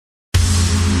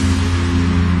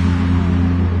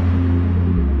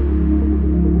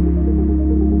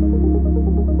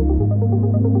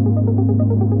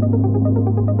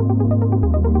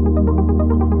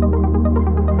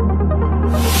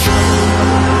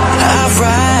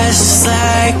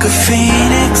like a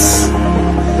phoenix,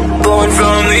 born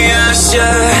from the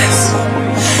ashes.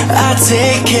 I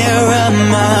take care of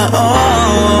my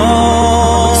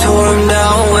own. Tore them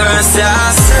down where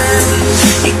assassin.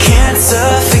 You can't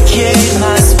suffocate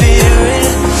my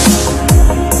spirit,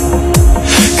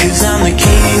 'cause I'm the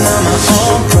king of my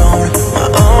own throne, my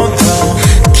own throne.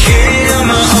 King of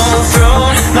my own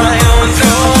throne, my own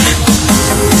throne.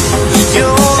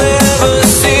 You'll never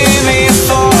see me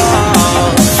fall,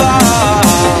 fall.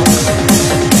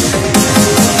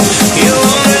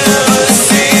 You'll never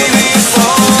see me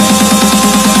fall.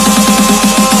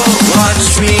 Watch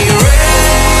me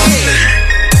reign,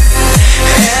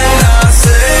 and I'll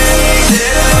slay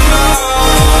them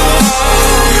all.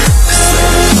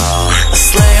 Slay them all,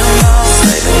 slay them all,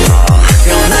 slay them all.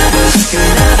 You'll never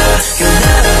see me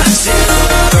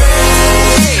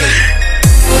reign,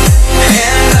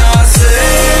 and I'll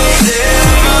slay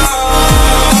them all.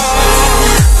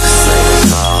 Slay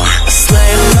them all,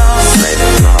 slay them all, slay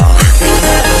them all. You'll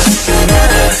never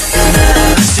see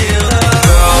the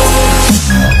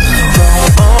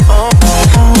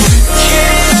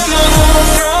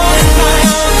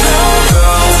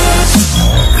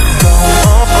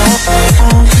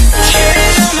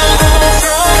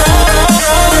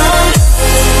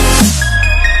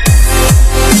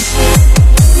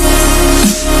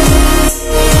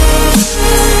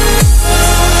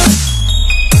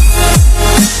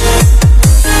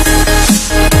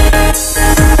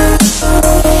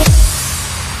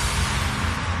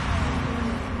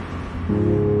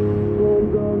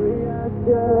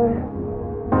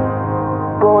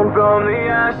born from the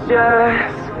ashes,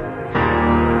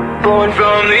 born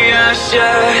from the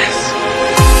ashes,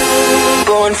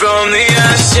 born from the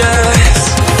ashes,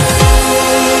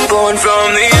 born from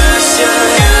the ashes,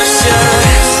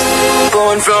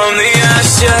 born from the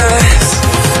ashes,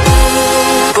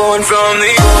 born from the.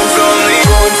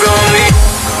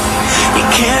 You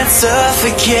can't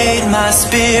suffocate my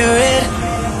spirit,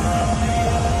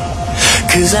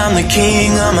 'cause I'm the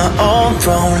king of my own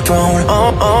throne, throne,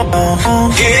 oh, oh,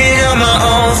 oh. King of my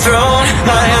own throne,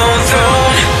 my own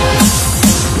throne.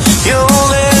 You'll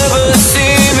never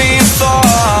see me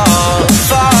fall,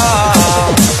 fall.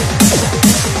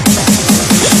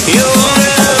 You'll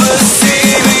never see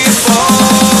me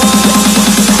fall.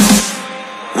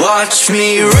 Watch me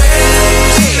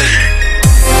reign,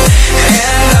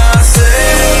 and I'll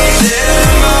slay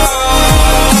them all.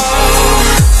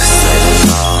 Slay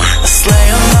them all, slay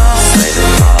them all, slay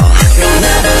them all. You'll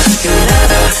never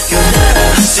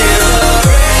see the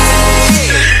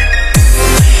rain,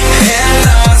 and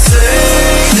I'll slay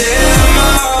them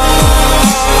all.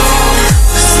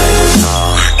 Slay them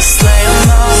all, slay them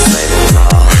all, slay them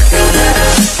all. You'll never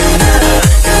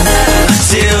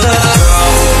see the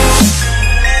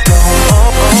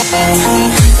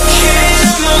throne.